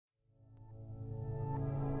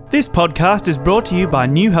This podcast is brought to you by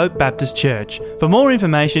New Hope Baptist Church. For more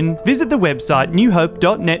information, visit the website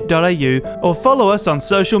newhope.net.au or follow us on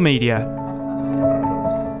social media.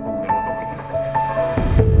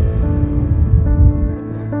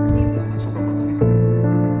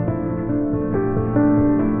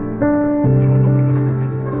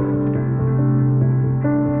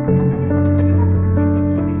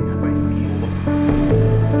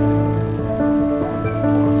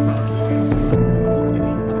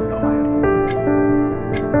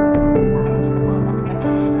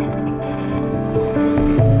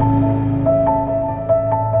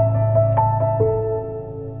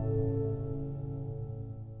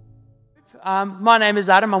 My name is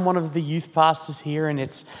Adam. I'm one of the youth pastors here, and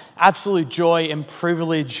it's absolute joy and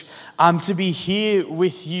privilege to be here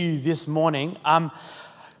with you this morning. Can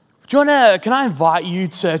I invite you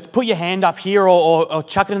to put your hand up here or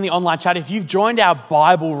chuck it in the online chat if you've joined our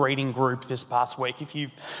Bible reading group this past week, if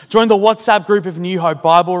you've joined the WhatsApp group of New Hope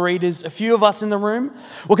Bible readers, a few of us in the room.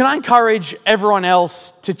 Well, can I encourage everyone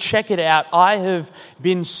else to check it out? I have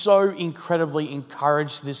been so incredibly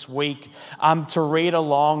encouraged this week to read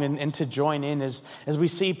along and to join in as we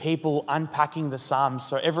see people unpacking the Psalms.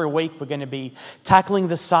 So every week we're going to be tackling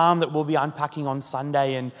the Psalm that we'll be unpacking on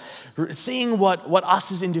Sunday and seeing what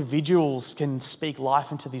us as individuals can speak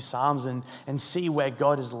life into these Psalms and see where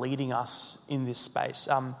God is leading us in this space.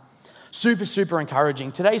 Super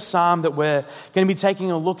encouraging. Today's Psalm that we're going to be taking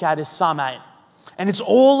a look at is Psalm 8. And it's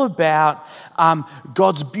all about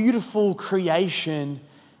God's beautiful creation,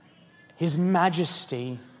 His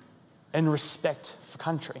majesty, and respect for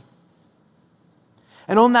country.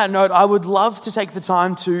 And on that note, I would love to take the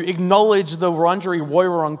time to acknowledge the Wurundjeri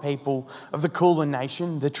Woiwurrung people of the Kulin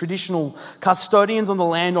Nation, the traditional custodians on the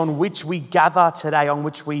land on which we gather today, on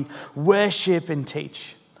which we worship and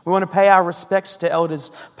teach. We want to pay our respects to elders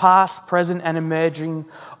past, present, and emerging,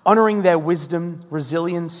 honouring their wisdom,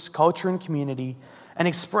 resilience, culture, and community, and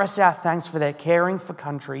express our thanks for their caring for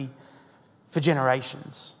country for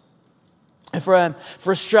generations. For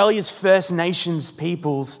Australia's First Nations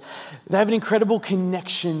peoples, they have an incredible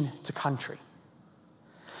connection to country.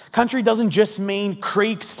 Country doesn't just mean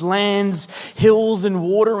creeks, lands, hills, and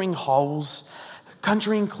watering holes.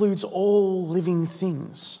 Country includes all living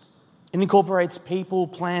things. It incorporates people,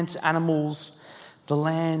 plants, animals, the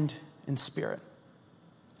land, and spirit.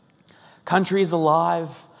 Country is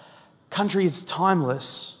alive. Country is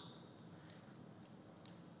timeless.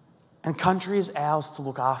 And country is ours to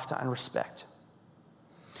look after and respect.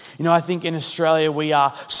 You know, I think in Australia we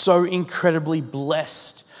are so incredibly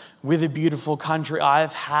blessed with a beautiful country.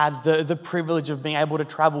 I've had the privilege of being able to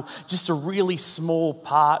travel just a really small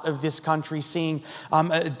part of this country, seeing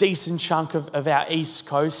a decent chunk of our east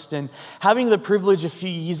coast, and having the privilege a few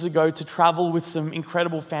years ago to travel with some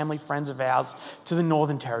incredible family friends of ours to the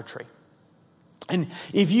Northern Territory. And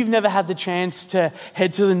if you've never had the chance to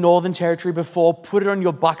head to the Northern Territory before, put it on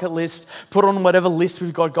your bucket list, put it on whatever list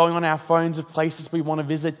we've got going on our phones of places we want to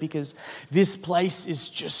visit, because this place is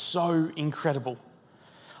just so incredible.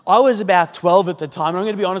 I was about 12 at the time, and I'm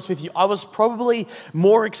going to be honest with you, I was probably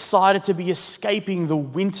more excited to be escaping the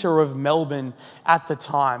winter of Melbourne at the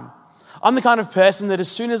time. I'm the kind of person that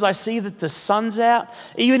as soon as I see that the sun's out,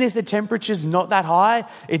 even if the temperature's not that high,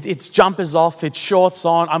 it's jumpers off, it's shorts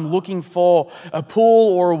on. I'm looking for a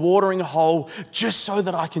pool or a watering hole just so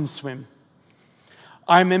that I can swim.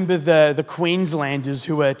 I remember the Queenslanders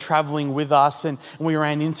who were travelling with us and we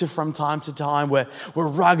ran into from time to time were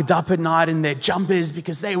rugged up at night in their jumpers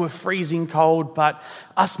because they were freezing cold. But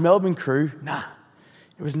us Melbourne crew,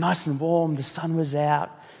 it was nice and warm, the sun was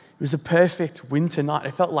out. It was a perfect winter night.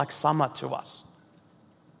 It felt like summer to us.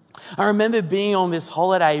 I remember being on this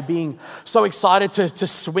holiday, being so excited to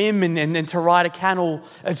swim and to ride a camel,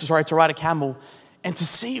 and to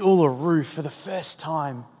see Uluru for the first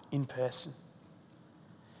time in person.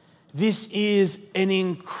 This is an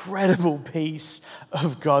incredible piece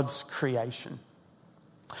of God's creation.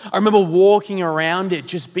 I remember walking around it,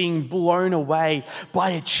 just being blown away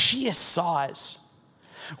by its sheer size.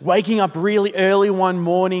 Waking up really early one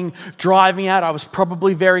morning, driving out, I was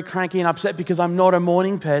probably very cranky and upset because I'm not a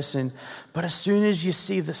morning person. But as soon as you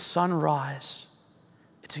see the sun rise,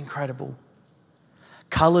 it's incredible.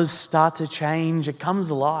 Colours start to change, it comes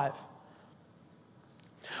alive.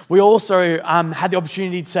 We also had the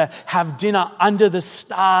opportunity to have dinner under the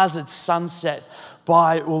stars at sunset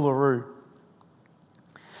by Uluru.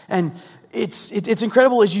 And it's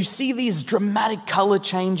incredible as you see these dramatic color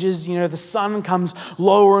changes. You know, the sun comes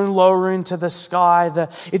lower and lower into the sky.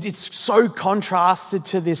 It's so contrasted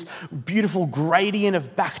to this beautiful gradient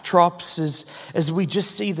of backdrops as we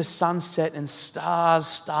just see the sunset and stars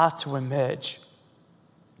start to emerge.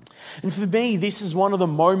 And for me, this is one of the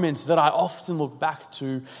moments that I often look back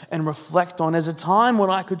to and reflect on as a time when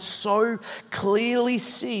I could so clearly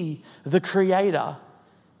see the Creator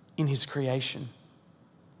in His creation.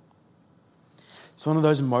 It's one of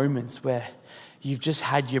those moments where you've just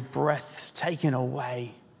had your breath taken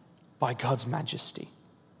away by God's majesty.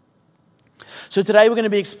 So today we're going to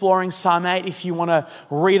be exploring Psalm 8. If you want to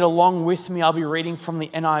read along with me, I'll be reading from the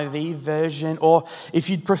NIV version. Or if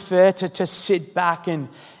you'd prefer to sit back and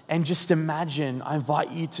just imagine, I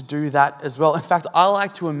invite you to do that as well. In fact, I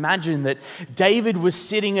like to imagine that David was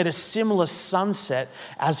sitting at a similar sunset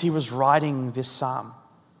as he was writing this psalm,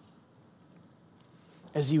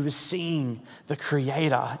 as he was seeing the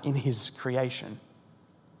Creator in His creation.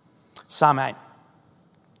 Psalm 8.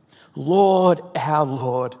 Lord, our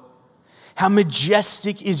Lord, how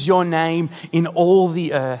majestic is your name in all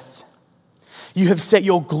the earth. You have set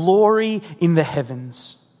your glory in the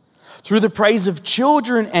heavens. Through the praise of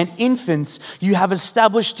children and infants, you have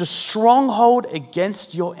established a stronghold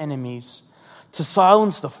against your enemies to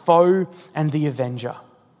silence the foe and the avenger.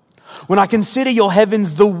 When I consider your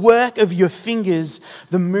heavens, the work of your fingers,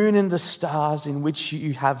 the moon and the stars in which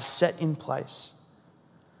you have set in place.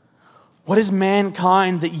 What is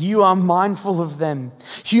mankind that you are mindful of them?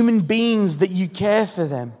 Human beings that you care for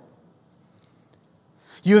them.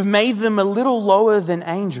 You have made them a little lower than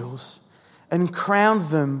angels and crowned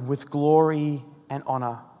them with glory and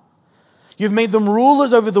honor. You've made them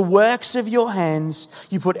rulers over the works of your hands.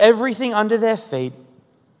 You put everything under their feet,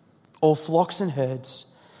 all flocks and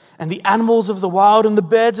herds, and the animals of the wild and the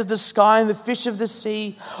birds of the sky and the fish of the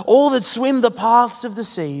sea, all that swim the paths of the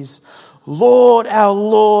seas. Lord, our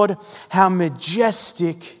Lord, how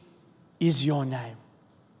majestic is your name.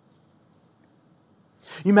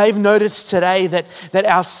 You may have noticed today that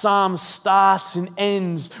our psalm starts and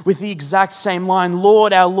ends with the exact same line.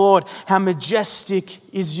 Lord, our Lord, how majestic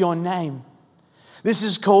is your name. This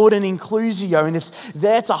is called an inclusio, and it's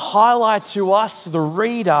there to highlight to us, the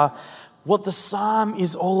reader, what the psalm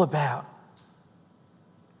is all about.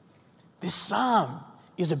 This psalm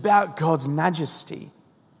is about God's majesty,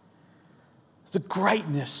 the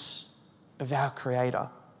greatness of our Creator.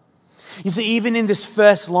 You see, even in this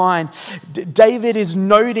first line, David is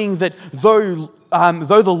noting that though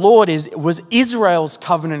the Lord was Israel's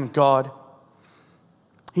covenant God,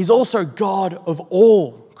 He's also God of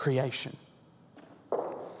all creation.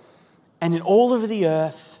 And in all of the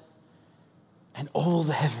earth and all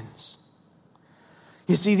the heavens.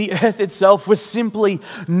 You see, the earth itself was simply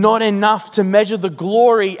not enough to measure the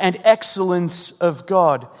glory and excellence of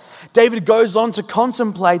God. David goes on to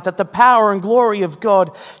contemplate that the power and glory of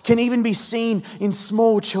God can even be seen in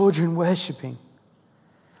small children worshiping.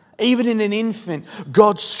 Even in an infant,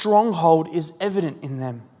 God's stronghold is evident in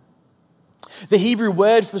them. The Hebrew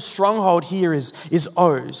word for stronghold here is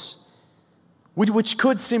oz, which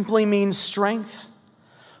could simply mean strength,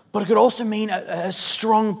 but it could also mean a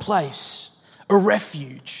strong place, a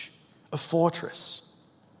refuge, a fortress.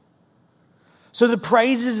 So the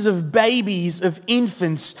praises of babies, of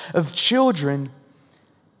infants, of children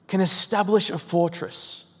can establish a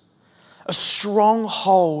fortress, a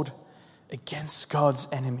stronghold against God's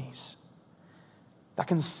enemies that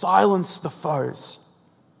can silence the foes.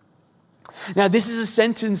 Now, this is a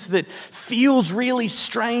sentence that feels really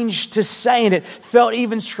strange to say, and it felt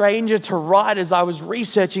even stranger to write as I was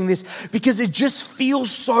researching this, because it just feels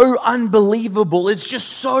so unbelievable. It's just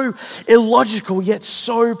so illogical, yet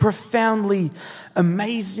so profoundly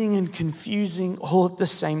amazing and confusing all at the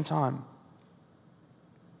same time.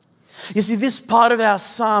 You see, this part of our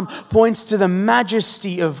psalm points to the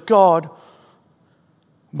majesty of God,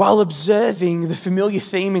 while observing the familiar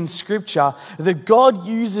theme in Scripture that God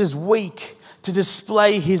uses weak to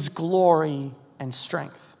display His glory and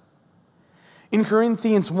strength. In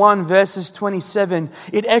Corinthians 1 verses 27,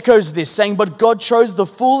 it echoes this, saying, "But God chose the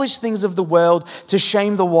foolish things of the world to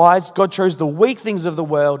shame the wise. God chose the weak things of the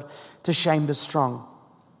world to shame the strong."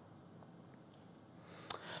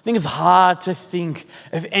 I think it's hard to think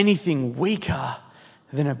of anything weaker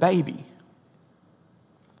than a baby.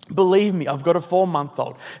 Believe me, I've got a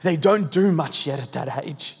 4-month-old. They don't do much yet at that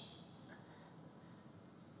age.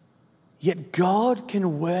 Yet God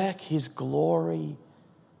can work His glory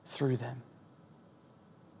through them.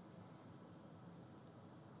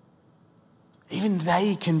 Even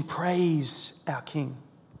they can praise our King.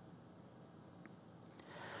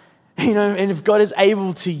 You know, and if God is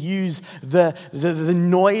able to use the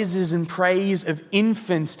noises and praise of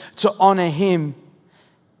infants to honor Him,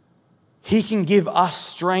 He can give us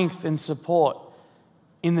strength and support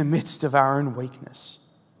in the midst of our own weakness.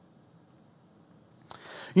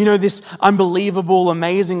 You know, this unbelievable,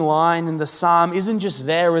 amazing line in the psalm isn't just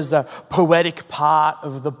there as a poetic part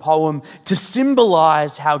of the poem to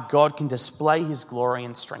symbolize how God can display his glory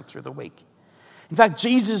and strength through the weak. In fact,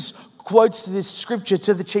 Jesus quotes this scripture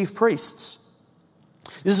to the chief priests.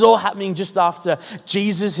 This is all happening just after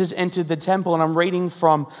Jesus has entered the temple, and I'm reading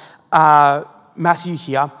from Matthew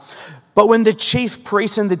here. But when the chief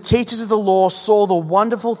priests and the teachers of the law saw the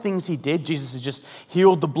wonderful things he did, Jesus had just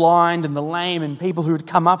healed the blind and the lame and people who had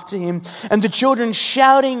come up to him, and the children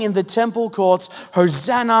shouting in the temple courts,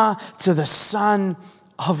 "Hosanna to the Son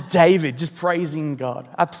of David," just praising God,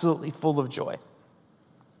 absolutely full of joy.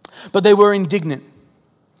 But they were indignant.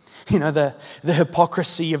 You know, the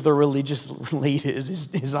hypocrisy of the religious leaders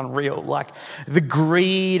is unreal. Like, the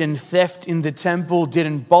greed and theft in the temple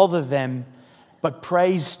didn't bother them, but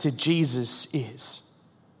praise to Jesus is.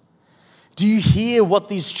 "Do you hear what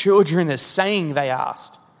these children are saying?" they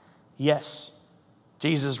asked. "Yes,"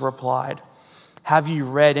 Jesus replied. "Have you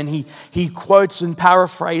read?" And he quotes and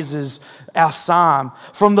paraphrases our psalm.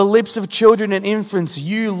 "From the lips of children and infants,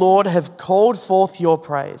 you, Lord, have called forth your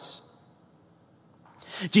praise."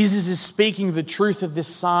 Jesus is speaking the truth of this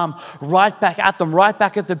psalm right back at them, right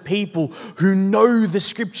back at the people who know the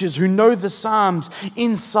scriptures, who know the psalms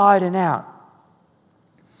inside and out.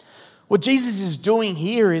 What Jesus is doing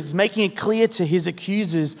here is making it clear to his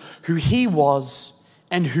accusers who he was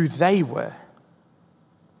and who they were.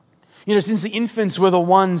 You know, since the infants were the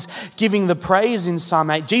ones giving the praise in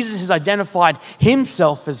Psalm 8, Jesus has identified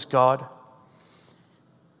himself as God.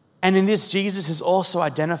 And in this, Jesus has also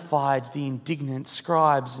identified the indignant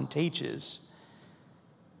scribes and teachers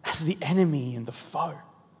as the enemy and the foe.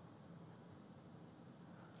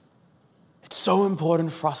 It's so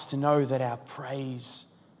important for us to know that our praise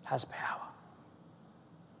has power.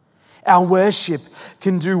 Our worship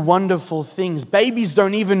can do wonderful things. Babies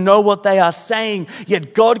don't even know what they are saying,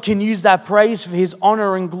 yet God can use that praise for his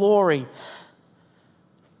honor and glory.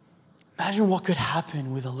 Imagine what could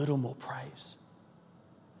happen with a little more praise.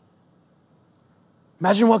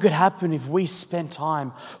 Imagine what could happen if we spent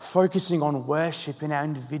time focusing on worship in our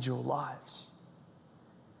individual lives.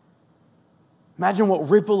 Imagine what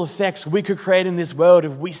ripple effects we could create in this world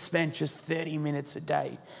if we spent just 30 minutes a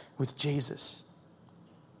day with Jesus.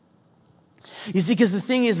 You see, because the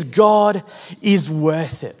thing is, God is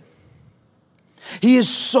worth it. He is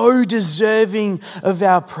so deserving of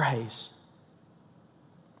our praise.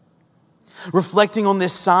 Reflecting on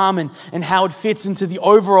this psalm and how it fits into the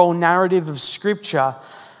overall narrative of Scripture,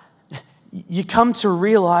 you come to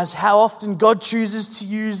realize how often God chooses to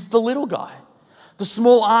use the little guy, the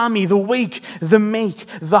small army, the weak, the meek,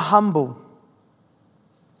 the humble.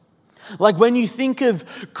 Like when you think of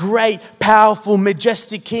great, powerful,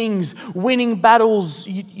 majestic kings winning battles,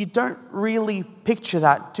 you don't really picture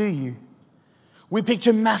that, do you? We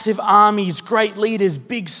picture massive armies, great leaders,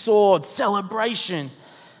 big swords, celebration.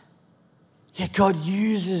 Yet God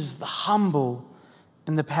uses the humble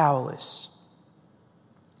and the powerless.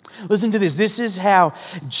 Listen to this. This is how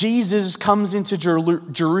Jesus comes into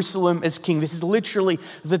Jerusalem as king. This is literally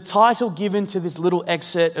the title given to this little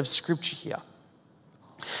excerpt of scripture here.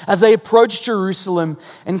 As they approached Jerusalem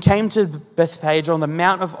and came to Bethphage on the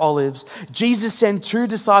Mount of Olives, Jesus sent 2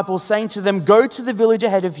 disciples, saying to them, "Go to the village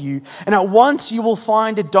ahead of you, and at once you will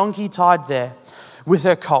find a donkey tied there with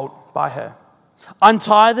her colt by her.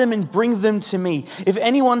 Untie them and bring them to me. If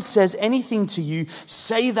anyone says anything to you,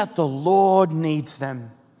 say that the Lord needs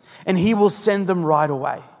them, and he will send them right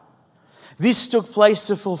away." This took place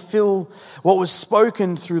to fulfill what was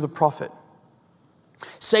spoken through the prophet.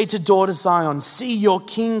 "Say to daughter Zion, see, your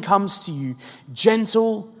king comes to you,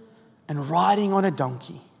 gentle and riding on a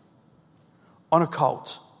donkey, on a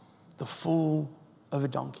colt, the foal of a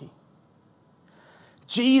donkey."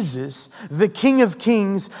 Jesus, the King of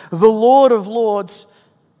Kings, the Lord of Lords,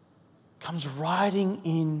 comes riding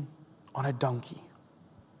in on a donkey,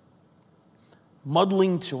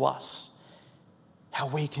 modeling to us how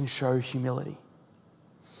we can show humility.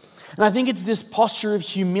 And I think it's this posture of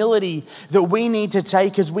humility that we need to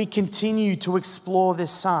take as we continue to explore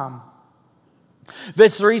this psalm.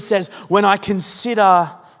 Verse 3 says, "When I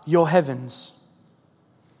consider your heavens."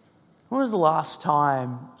 When was the last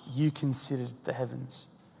time you considered the heavens?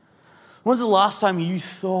 When was the last time you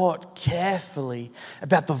thought carefully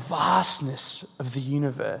about the vastness of the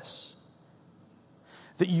universe?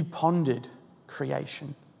 That you pondered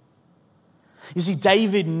creation? You see,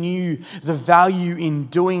 David knew the value in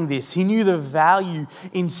doing this. He knew the value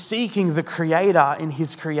in seeking the Creator in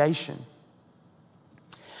his creation.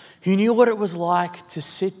 He knew what it was like to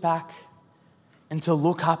sit back and to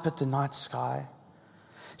look up at the night sky,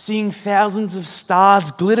 seeing thousands of stars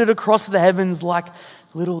glittered across the heavens like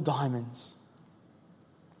little diamonds.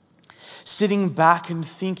 Sitting back and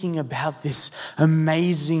thinking about this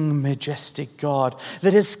amazing, majestic God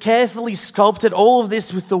that has carefully sculpted all of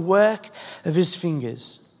this with the work of his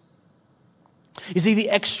fingers. You see, the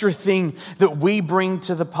extra thing that we bring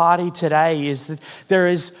to the party today is that there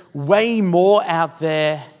is way more out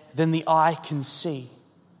there than the eye can see.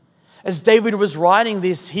 As David was writing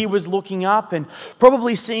this, he was looking up and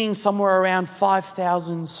probably seeing somewhere around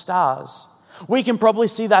 5,000 stars. We can probably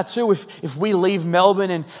see that too if we leave Melbourne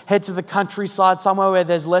and head to the countryside somewhere where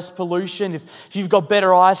there's less pollution. If you've got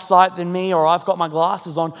better eyesight than me or I've got my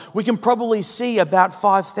glasses on, we can probably see about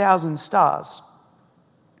 5,000 stars.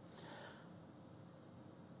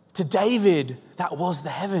 To David, that was the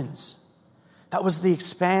heavens. That was the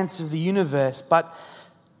expanse of the universe. But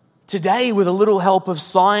today, with a little help of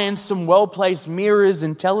science, some well-placed mirrors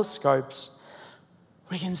and telescopes,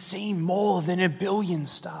 we can see more than 1 billion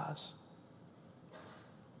stars.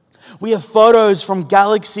 We have photos from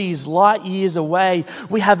galaxies light years away.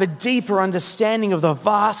 We have a deeper understanding of the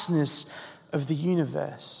vastness of the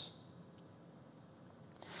universe.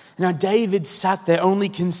 Now, David sat there only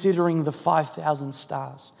considering the 5,000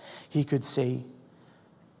 stars he could see.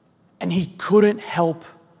 And he couldn't help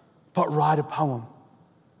but write a poem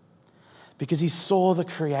because he saw the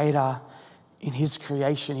Creator in his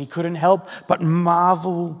creation. He couldn't help but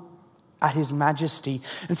marvel at his majesty.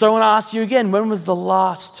 And so I want to ask you again, when was the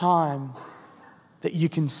last time that you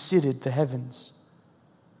considered the heavens?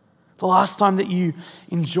 The last time that you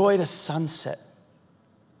enjoyed a sunset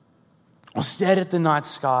or stared at the night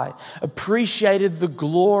sky, appreciated the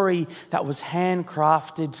glory that was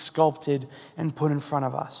handcrafted, sculpted, and put in front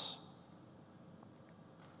of us?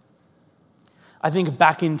 I think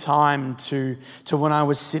back in time to when I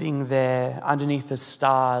was sitting there underneath the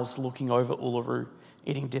stars looking over Uluru,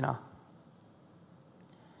 eating dinner.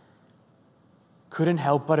 Couldn't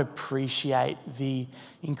help but appreciate the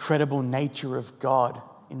incredible nature of God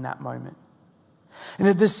in that moment. And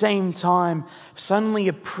at the same time, suddenly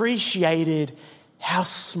appreciated how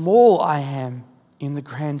small I am in the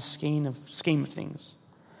grand scheme of things.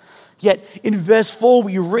 Yet in verse 4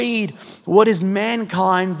 we read, "What is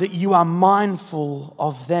mankind that you are mindful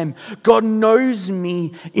of them?" God knows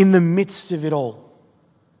me in the midst of it all.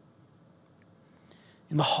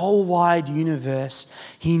 In the whole wide universe,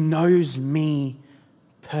 he knows me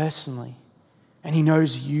personally, and he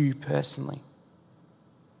knows you personally.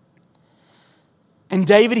 And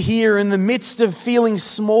David here, in the midst of feeling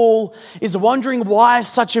small, is wondering why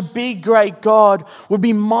such a big, great God would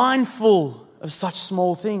be mindful of such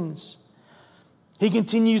small things. He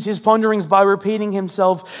continues his ponderings by repeating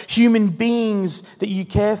himself, "Human beings, that you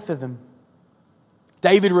care for them."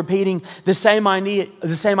 David repeating the same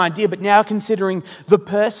idea, but now considering the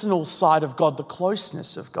personal side of God, the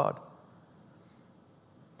closeness of God.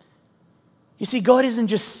 You see, God isn't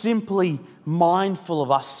just simply mindful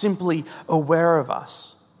of us, simply aware of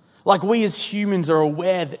us. Like we as humans are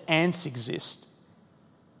aware that ants exist,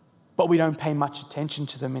 but we don't pay much attention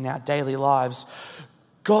to them in our daily lives.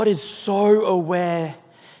 God is so aware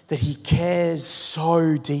that he cares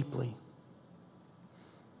so deeply.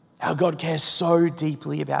 Our God cares so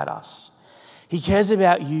deeply about us. He cares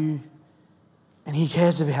about you and he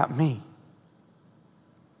cares about me.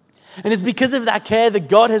 And it's because of that care that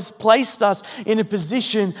God has placed us in a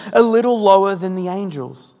position a little lower than the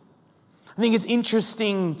angels. I think it's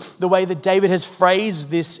interesting the way that David has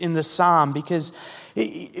phrased this in the psalm, because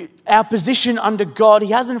our position under God,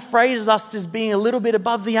 he hasn't phrased us as being a little bit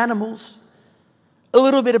above the animals, a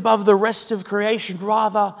little bit above the rest of creation,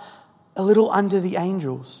 rather a little under the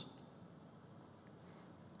angels.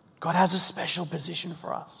 God has a special position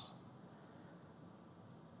for us.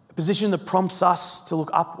 A position that prompts us to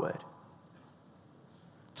look upward,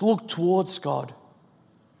 to look towards God,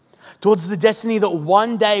 towards the destiny that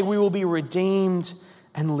one day we will be redeemed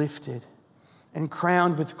and lifted and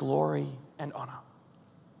crowned with glory and honor.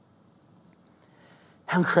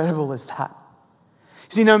 How incredible is that?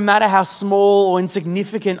 See, no matter how small or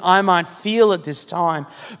insignificant I might feel at this time,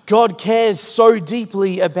 God cares so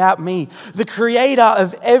deeply about me. The Creator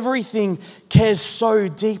of everything cares so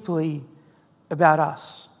deeply about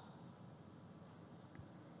us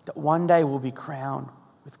that one day we'll be crowned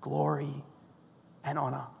with glory and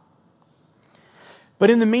honor. But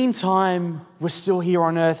in the meantime, we're still here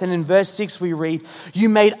on earth. And in verse 6 we read, "You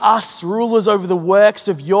made us rulers over the works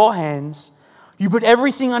of your hands. You put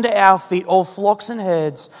everything under our feet, all flocks and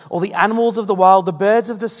herds, all the animals of the wild, the birds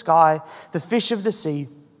of the sky, the fish of the sea,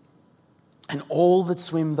 and all that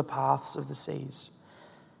swim the paths of the seas.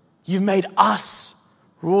 You've made us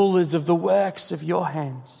rulers of the works of your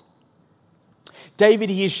hands.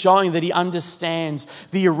 David here is showing that he understands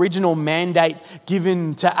the original mandate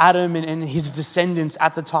given to Adam and his descendants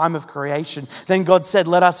at the time of creation. Then God said,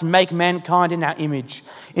 "Let us make mankind in our image,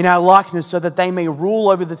 in our likeness, so that they may rule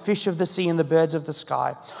over the fish of the sea and the birds of the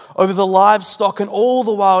sky, over the livestock and all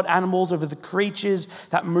the wild animals, over the creatures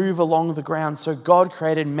that move along the ground." So God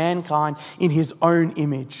created mankind in his own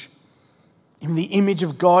image. In the image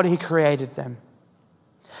of God, he created them.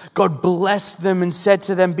 God blessed them and said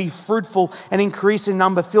to them, "Be fruitful and increase in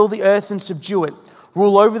number, fill the earth and subdue it.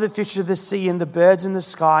 Rule over the fish of the sea and the birds in the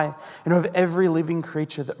sky and over every living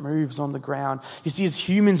creature that moves on the ground." You see, as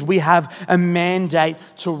humans, we have a mandate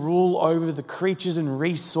to rule over the creatures and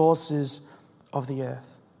resources of the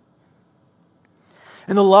earth.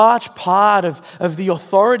 And the large part of the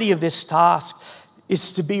authority of this task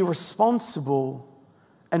is to be responsible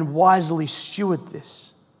and wisely steward this.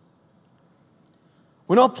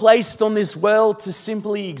 We're not placed on this world to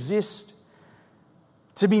simply exist,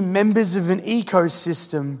 to be members of an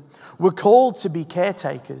ecosystem. We're called to be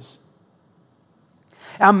caretakers.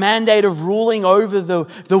 Our mandate of ruling over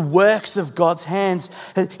the works of God's hands,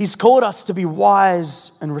 He's called us to be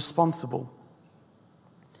wise and responsible.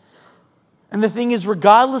 And the thing is,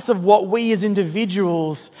 regardless of what we as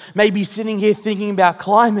individuals may be sitting here thinking about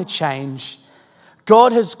climate change,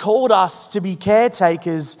 God has called us to be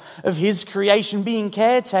caretakers of His creation. Being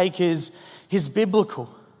caretakers is biblical.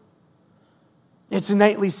 It's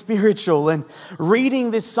innately spiritual. And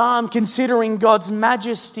reading this psalm, considering God's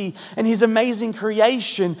majesty and His amazing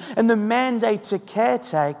creation and the mandate to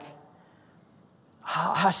caretake,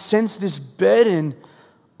 I sense this burden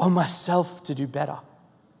on myself to do better.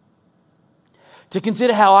 To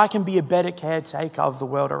consider how I can be a better caretaker of the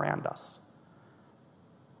world around us.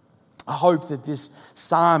 I hope that this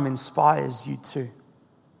psalm inspires you too.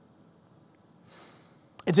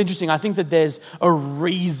 It's interesting. I think that there's a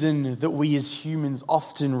reason that we as humans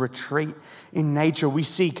often retreat in nature. We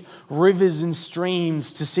seek rivers and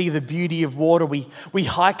streams to see the beauty of water. We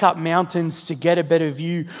hike up mountains to get a better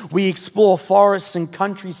view. We explore forests and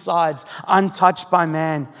countrysides untouched by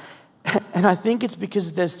man. And I think it's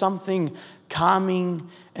because there's something calming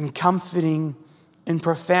and comforting and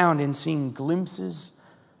profound in seeing glimpses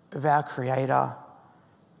of our Creator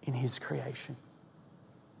in His creation.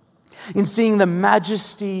 In seeing the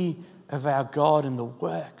majesty of our God and the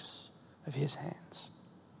works of His hands.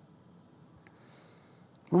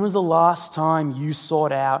 When was the last time you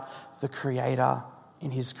sought out the Creator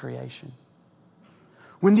in His creation?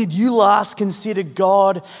 When did you last consider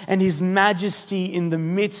God and His majesty in the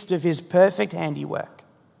midst of His perfect handiwork?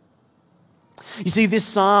 You see, this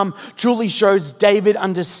psalm truly shows David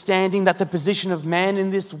understanding that the position of man in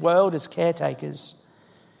this world as caretakers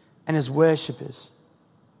and as worshippers.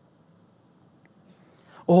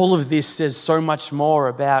 All of this says so much more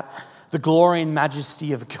about the glory and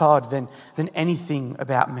majesty of God than anything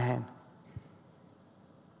about man.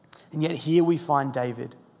 And yet here we find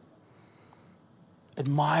David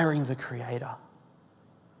admiring the Creator,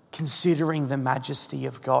 considering the majesty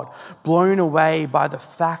of God, blown away by the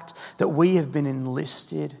fact that we have been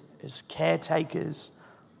enlisted as caretakers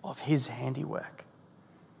of His handiwork,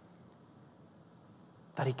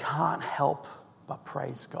 that he can't help but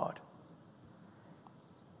praise God.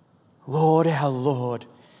 Lord, our Lord,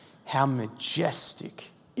 how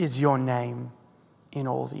majestic is your name in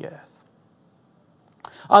all the earth.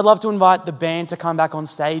 I'd love to invite the band to come back on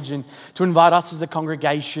stage and to invite us as a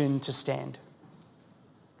congregation to stand.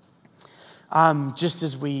 Just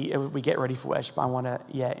as we get ready for worship, I want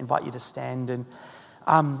to invite you to stand. And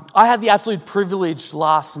I had the absolute privilege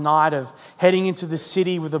last night of heading into the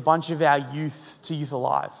city with a bunch of our youth to Youth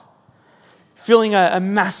Alive. Filling a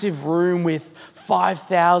massive room with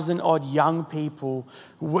 5,000 odd young people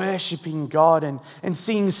worshipping God and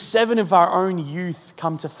seeing 7 of our own youth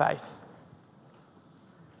come to faith.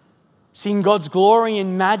 Seeing God's glory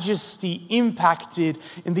and majesty impacted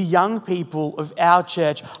in the young people of our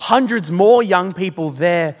church. Hundreds more young people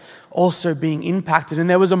there also being impacted. And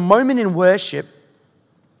there was a moment in worship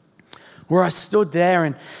where I stood there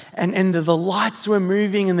and the lights were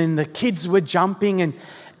moving and then the kids were jumping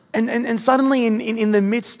and suddenly in the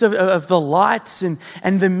midst of the lights and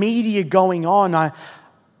the media going on,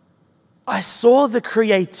 I saw the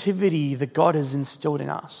creativity that God has instilled in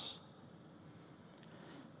us.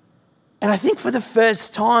 And I think for the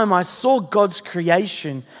first time, I saw God's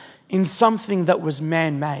creation in something that was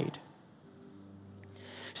man-made.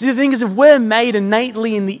 See, the thing is, if we're made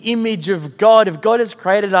innately in the image of God, if God has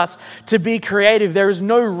created us to be creative, there is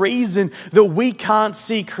no reason that we can't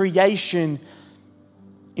see creation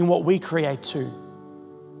in what we create too.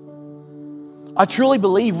 I truly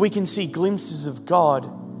believe we can see glimpses of God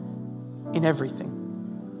in everything.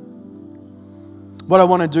 What I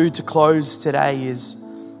want to do to close today is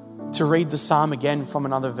to read the psalm again from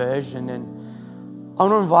another version. And I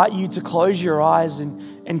want to invite you to close your eyes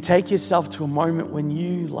and take yourself to a moment when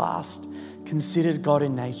you last considered God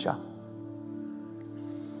in nature.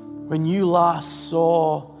 When you last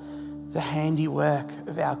saw the handiwork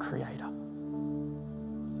of our Creator.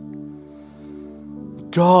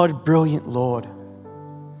 God, brilliant Lord,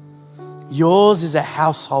 yours is a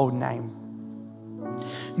household name.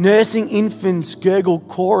 Nursing infants gurgle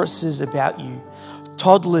choruses about you.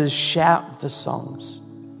 Toddlers shout the songs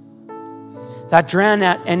that drown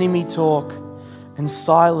out enemy talk and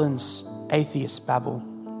silence atheist babble.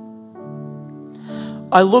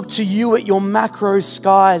 I look to you at your macro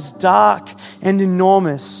skies, dark and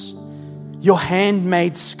enormous. Your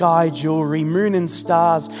handmade sky jewelry, moon and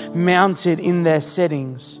stars mounted in their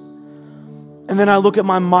settings. And then I look at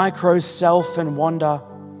my micro self and wonder,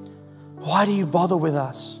 why do you bother with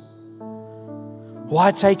us?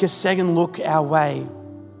 Why take a second look our way?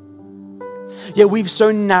 Yet we've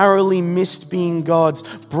so narrowly missed being God's,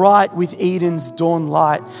 bright with Eden's dawn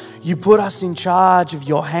light. You put us in charge of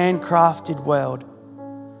your handcrafted world.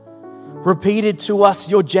 Repeated to us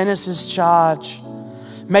your Genesis charge.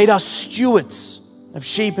 Made us stewards of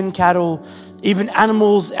sheep and cattle, even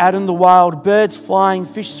animals out in the wild, birds flying,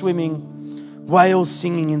 fish swimming, whales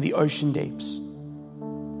singing in the ocean deeps.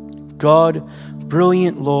 God,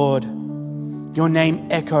 brilliant Lord, your name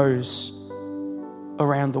echoes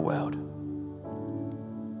around the world.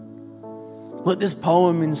 Let this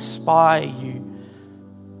poem inspire you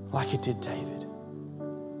like it did David.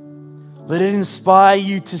 Let it inspire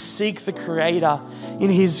you to seek the Creator in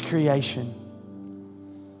His creation,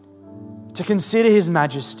 to consider His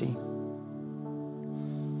majesty,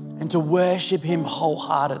 and to worship Him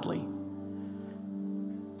wholeheartedly,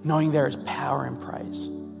 knowing there is power in praise.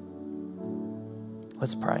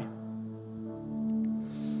 Let's pray.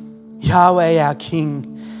 Yahweh, our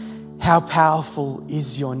King, how powerful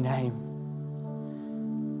is your name.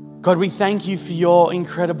 God, we thank you for your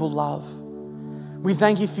incredible love. We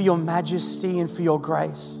thank you for your majesty and for your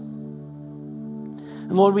grace.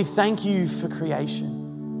 And Lord, we thank you for creation.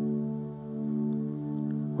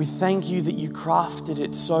 We thank you that you crafted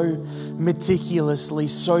it so meticulously,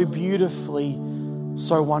 so beautifully,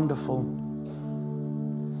 so wonderful.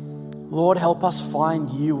 Lord, help us find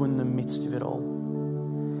you in the midst of it all.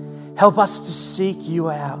 Help us to seek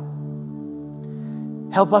you out.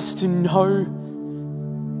 Help us to know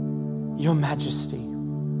your majesty.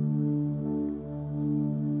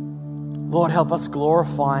 Lord, help us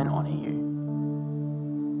glorify and honor you.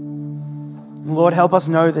 Lord, help us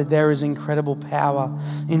know that there is incredible power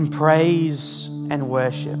in praise and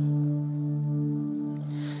worship.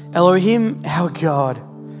 Elohim, our God,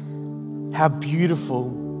 how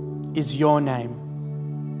beautiful is your name.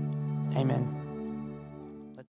 Amen.